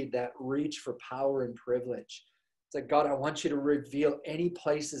greed, that reach for power and privilege. It's like, God, I want you to reveal any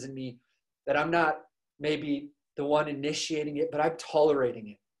places in me that I'm not maybe the one initiating it, but I'm tolerating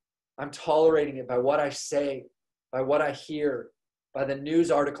it. I'm tolerating it by what I say, by what I hear, by the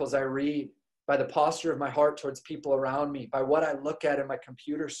news articles I read, by the posture of my heart towards people around me, by what I look at in my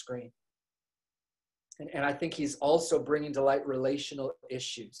computer screen. And I think he's also bringing to light relational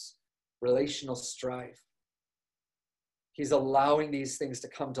issues, relational strife. He's allowing these things to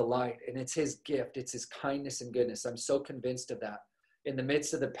come to light, and it's his gift. It's his kindness and goodness. I'm so convinced of that. In the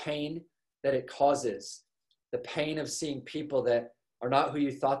midst of the pain that it causes, the pain of seeing people that are not who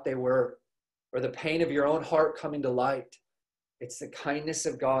you thought they were, or the pain of your own heart coming to light, it's the kindness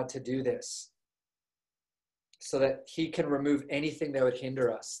of God to do this, so that he can remove anything that would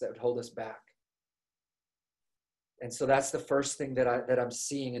hinder us, that would hold us back. And so that's the first thing that I'm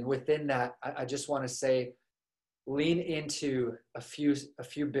seeing. And within that, I just want to say, lean into a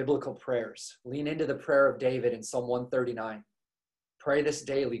few biblical prayers. Lean into the prayer of David in Psalm 139. Pray this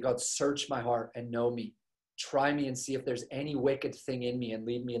daily: God, search my heart and know me. Try me and see if there's any wicked thing in me, and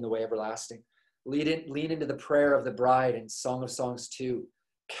lead me in the way everlasting. Lean into the prayer of the bride in Song of Songs 2.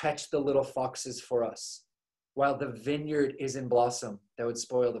 Catch the little foxes for us, while the vineyard is in blossom that would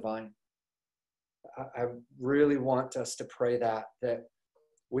spoil the vine. I really want us to pray that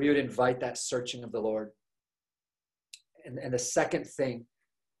we would invite that searching of the Lord. And the second thing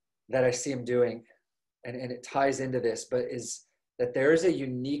that I see him doing, and it ties into this, but is that there is a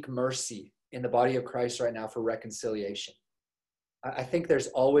unique mercy in the body of Christ right now for reconciliation. I think there's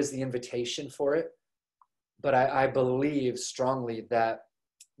always the invitation for it, but I believe strongly that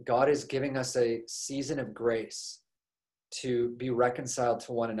God is giving us a season of grace to be reconciled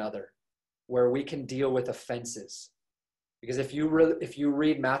to one another, where we can deal with offenses. Because if you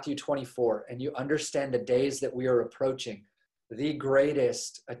read Matthew 24 and you understand the days that we are approaching, the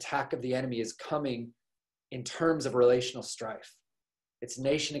greatest attack of the enemy is coming in terms of relational strife. It's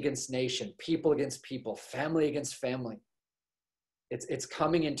nation against nation, people against people, family against family. It's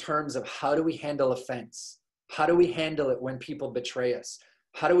coming in terms of, how do we handle offense? How do we handle it when people betray us?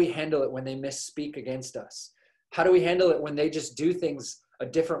 How do we handle it when they misspeak against us? How do we handle it when they just do things a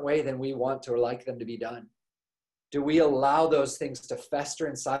different way than we want to or like them to be done? Do we allow those things to fester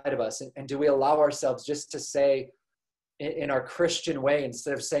inside of us? And do we allow ourselves just to say, in our Christian way,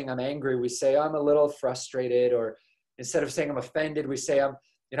 instead of saying I'm angry, we say I'm a little frustrated, or instead of saying I'm offended, we say I'm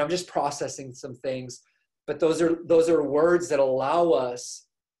just processing some things. But those are words that allow us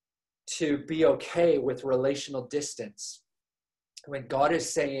to be okay with relational distance. When God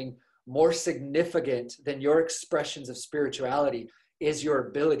is saying, more significant than your expressions of spirituality is your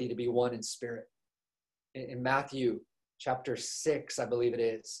ability to be one in spirit. In Matthew chapter 6, I believe it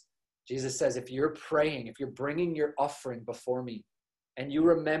is, Jesus says, if you're praying, if you're bringing your offering before me, and you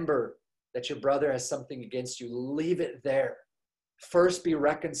remember that your brother has something against you, leave it there. First be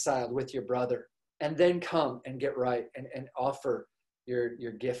reconciled with your brother, and then come and get right and offer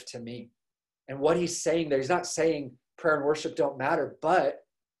your gift to me. And what he's saying there, he's not saying prayer and worship don't matter, but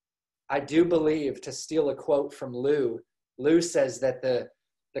I do believe, to steal a quote from Lou says that the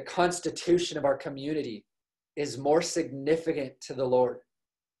constitution of our community is more significant to the Lord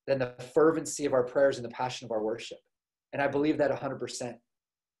than the fervency of our prayers and the passion of our worship. And I believe that 100%.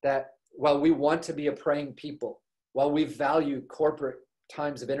 That while we want to be a praying people, while we value corporate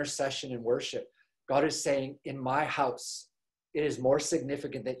times of intercession and worship, God is saying, in my house, it is more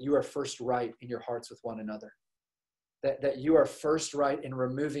significant that you are first right in your hearts with one another. That you are first right in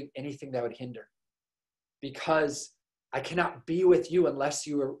removing anything that would hinder. Because I cannot be with you unless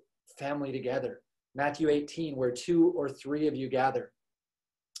you are family together. Matthew 18, where 2 or 3 of you gather.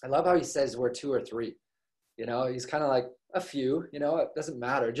 I love how he says where 2 or 3. He's kind of like a few, it doesn't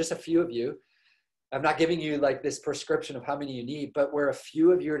matter. Just a few of you. I'm not giving you like this prescription of how many you need, but where a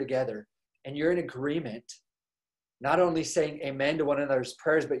few of you are together and you're in agreement, not only saying amen to one another's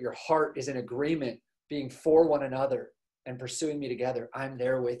prayers, but your heart is in agreement, being for one another. and pursuing me together, I'm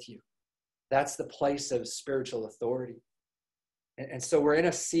there with you. That's the place of spiritual authority. And so we're in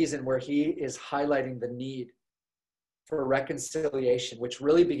a season where he is highlighting the need for reconciliation, which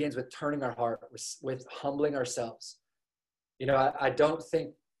really begins with turning our heart, with humbling ourselves. I don't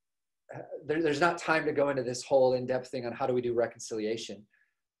think there's not time to go into this whole in-depth thing on how do we do reconciliation.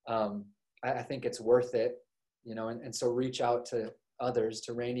 I think it's worth it, and so reach out to others,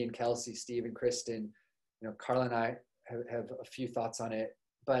 to Randy and Kelsey, Steve and Kristen. Carla and I have a few thoughts on it,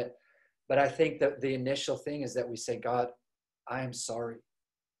 but I think that the initial thing is that we say, God, I am sorry.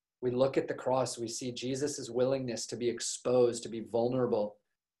 We look at the cross, we see Jesus's willingness to be exposed, to be vulnerable,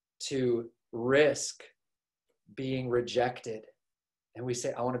 to risk being rejected. And we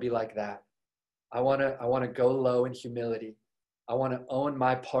say, I want to be like that. I want to go low in humility. I want to own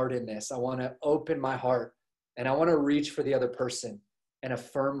my part in this. I want to open my heart, and I want to reach for the other person and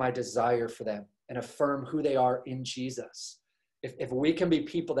affirm my desire for them and affirm who they are in Jesus. If we can be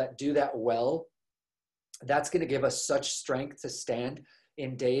people that do that well, that's going to give us such strength to stand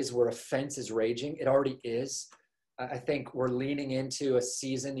in days where offense is raging. It already is. I think we're leaning into a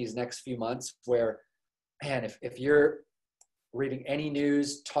season these next few months where, man, if you're reading any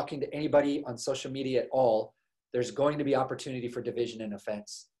news, talking to anybody on social media at all, there's going to be opportunity for division and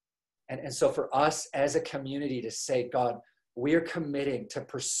offense. And so for us as a community to say, God, we're committing to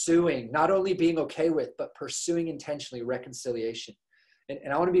pursuing, not only being okay with, but pursuing intentionally reconciliation.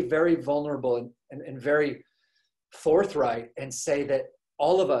 And I want to be very vulnerable and very forthright and say that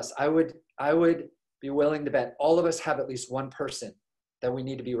all of us, I would be willing to bet, all of us have at least one person that we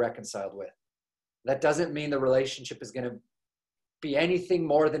need to be reconciled with. That doesn't mean the relationship is going to be anything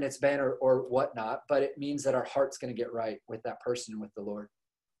more than it's been or whatnot, but it means that our heart's going to get right with that person and with the Lord.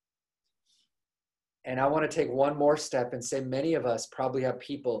 And I want to take one more step and say many of us probably have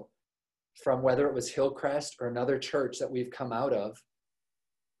people from whether it was Hillcrest or another church that we've come out of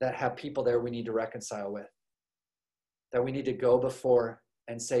that have people there we need to reconcile with, that we need to go before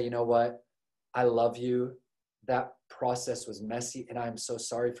and say, you know what, I love you. That process was messy and I'm so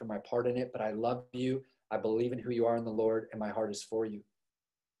sorry for my part in it, but I love you. I believe in who you are in the Lord and my heart is for you.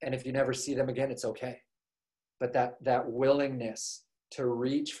 And if you never see them again, it's okay. But that willingness to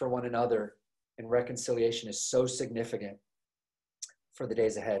reach for one another in reconciliation is so significant for the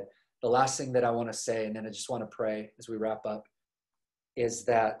days ahead. The last thing that I want to say, and then I just want to pray as we wrap up, is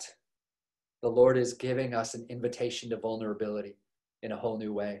that the Lord is giving us an invitation to vulnerability in a whole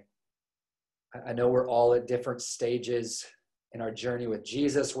new way. I know we're all at different stages in our journey with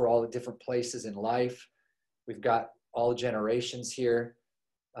Jesus. We're all at different places in life. We've got all generations here.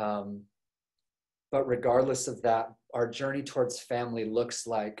 But regardless of that, our journey towards family looks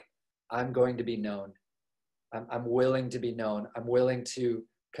like I'm going to be known. I'm willing to be known. I'm willing to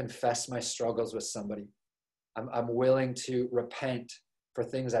confess my struggles with somebody. I'm willing to repent for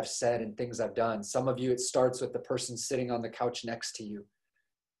things I've said and things I've done. Some of you, it starts with the person sitting on the couch next to you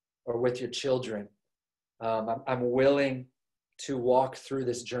or with your children. I'm willing to walk through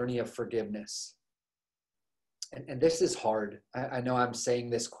this journey of forgiveness. And this is hard. I know I'm saying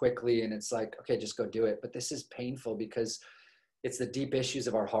this quickly and it's like, okay, just go do it. But this is painful because it's the deep issues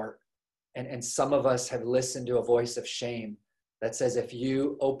of our heart. And some of us have listened to a voice of shame that says, if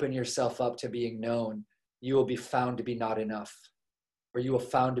you open yourself up to being known, you will be found to be not enough, or you will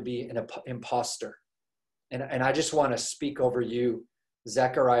found to be an imposter. And I just want to speak over you,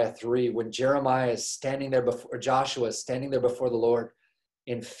 Zechariah 3, when Jeremiah is standing there before, or Joshua is standing there before the Lord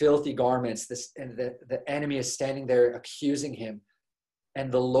in filthy garments, and the enemy is standing there accusing him.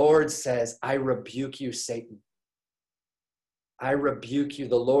 And the Lord says, I rebuke you, Satan. I rebuke you,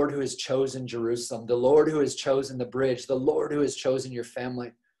 the Lord who has chosen Jerusalem, the Lord who has chosen the bridge, the Lord who has chosen your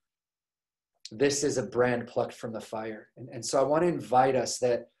family. This is a brand plucked from the fire. And so I want to invite us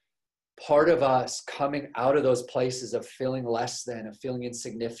that part of us coming out of those places of feeling less than, of feeling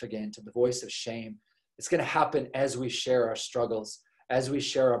insignificant, of the voice of shame, it's going to happen as we share our struggles, as we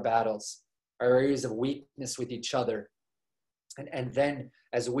share our battles, our areas of weakness with each other. And then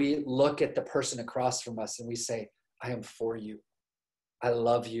as we look at the person across from us and we say, I am for you. I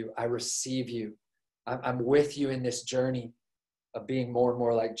love you. I receive you. I'm with you in this journey of being more and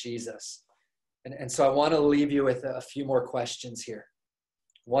more like Jesus. And so I want to leave you with a few more questions here.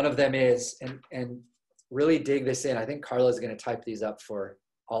 One of them is, and really dig this in. I think Carla is going to type these up for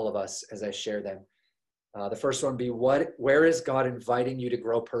all of us as I share them. The first one would be, where is God inviting you to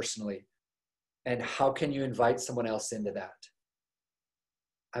grow personally? And how can you invite someone else into that?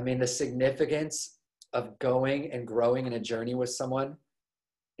 I mean, the significance of going and growing in a journey with someone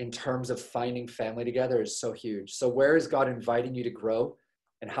in terms of finding family together is so huge. So where is God inviting you to grow?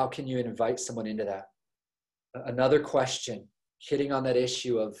 And how can you invite someone into that? Another question, hitting on that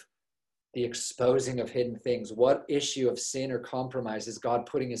issue of the exposing of hidden things. What issue of sin or compromise is God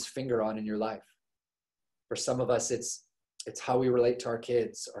putting his finger on in your life? For some of us, it's how we relate to our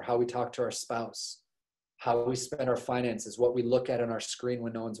kids, or how we talk to our spouse, how we spend our finances, what we look at on our screen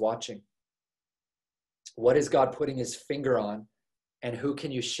when no one's watching. What is God putting his finger on, and who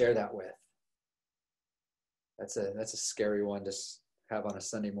can you share that with? That's a scary one to have on a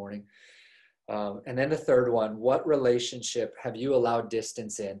Sunday morning. And then the third one, what relationship have you allowed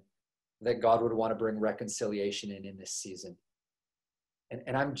distance in that God would want to bring reconciliation in this season?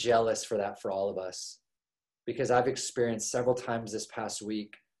 And I'm jealous for that for all of us, because I've experienced several times this past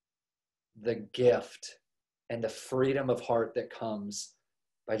week the gift and the freedom of heart that comes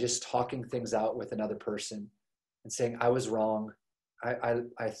by just talking things out with another person and saying, I was wrong.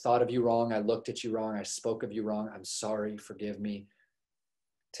 I thought of you wrong. I looked at you wrong. I spoke of you wrong. I'm sorry. Forgive me.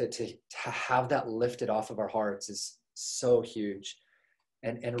 To have that lifted off of our hearts is so huge.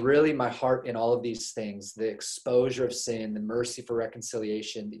 And really my heart in all of these things, the exposure of sin, the mercy for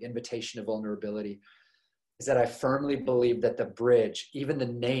reconciliation, the invitation of vulnerability, is that I firmly believe that the bridge, even the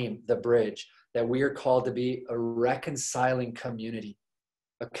name, the bridge, that we are called to be a reconciling community,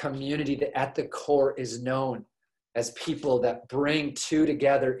 a community that at the core is known as people that bring two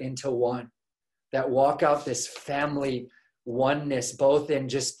together into one, that walk out this family oneness, both in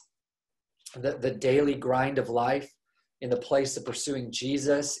just the daily grind of life, in the place of pursuing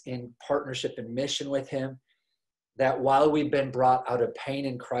Jesus, in partnership and mission with him, that while we've been brought out of pain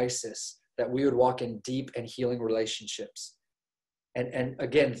and crisis, that we would walk in deep and healing relationships. And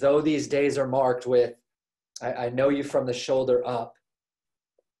again, though these days are marked with, I know you from the shoulder up,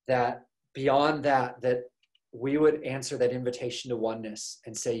 that beyond that we would answer that invitation to oneness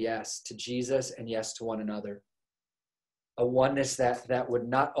and say yes to Jesus and yes to one another. A oneness that would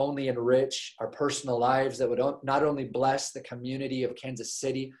not only enrich our personal lives, that would not only bless the community of Kansas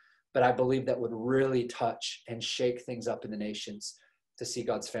City, but I believe that would really touch and shake things up in the nations to see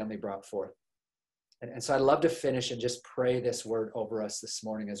God's family brought forth. And so I'd love to finish and just pray this word over us this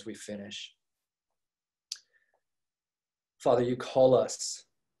morning as we finish. Father, you call us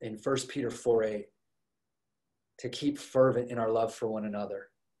in 1 Peter 4:8 to keep fervent in our love for one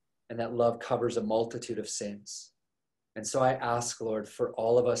another, and that love covers a multitude of sins. And so I ask, Lord, for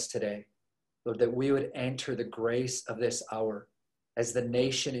all of us today, Lord, that we would enter the grace of this hour as the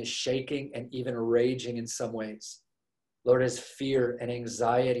nation is shaking and even raging in some ways. Lord, as fear and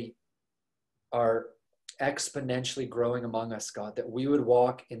anxiety are exponentially growing among us, God, that we would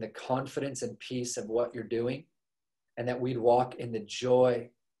walk in the confidence and peace of what you're doing, and that we'd walk in the joy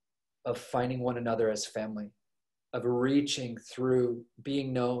of finding one another as family, of reaching through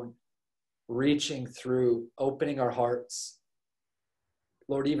being known, reaching through opening our hearts,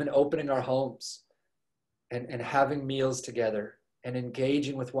 Lord, even opening our homes and having meals together and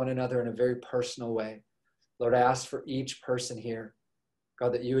engaging with one another in a very personal way. Lord, I ask for each person here,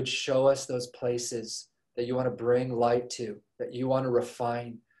 God, that you would show us those places that you want to bring light to, that you want to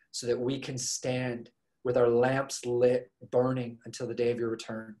refine, so that we can stand with our lamps lit, burning until the day of your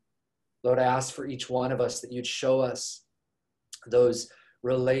return. Lord, I ask for each one of us that you'd show us those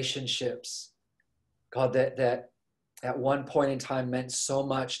relationships, God, that at one point in time meant so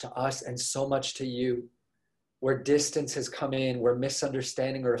much to us and so much to you, where distance has come in, where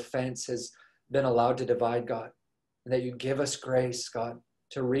misunderstanding or offense has been allowed to divide, God, and that you give us grace, God,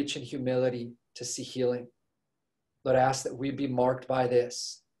 to reach in humility, to see healing. Lord, I ask that we be marked by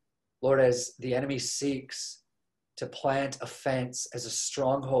this. Lord, as the enemy seeks to plant offense as a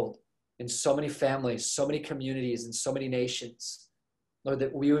stronghold in so many families, so many communities, and so many nations, Lord,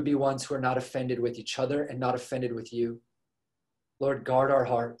 that we would be ones who are not offended with each other and not offended with you. Lord, guard our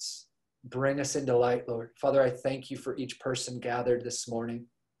hearts. Bring us into light, Lord. Father, I thank you for each person gathered this morning.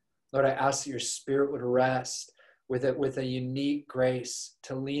 Lord, I ask that your spirit would rest with a unique grace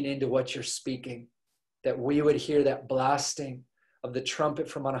to lean into what you're speaking, that we would hear that blasting of the trumpet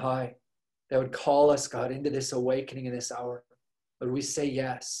from on high that would call us, God, into this awakening in this hour. Lord, we say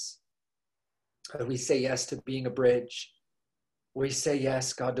yes. Lord, we say yes to being a bridge. We say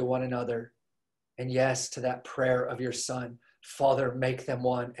yes, God, to one another, and yes to that prayer of your Son. Father, make them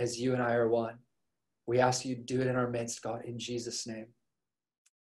one as you and I are one. We ask you to do it in our midst, God, in Jesus' name.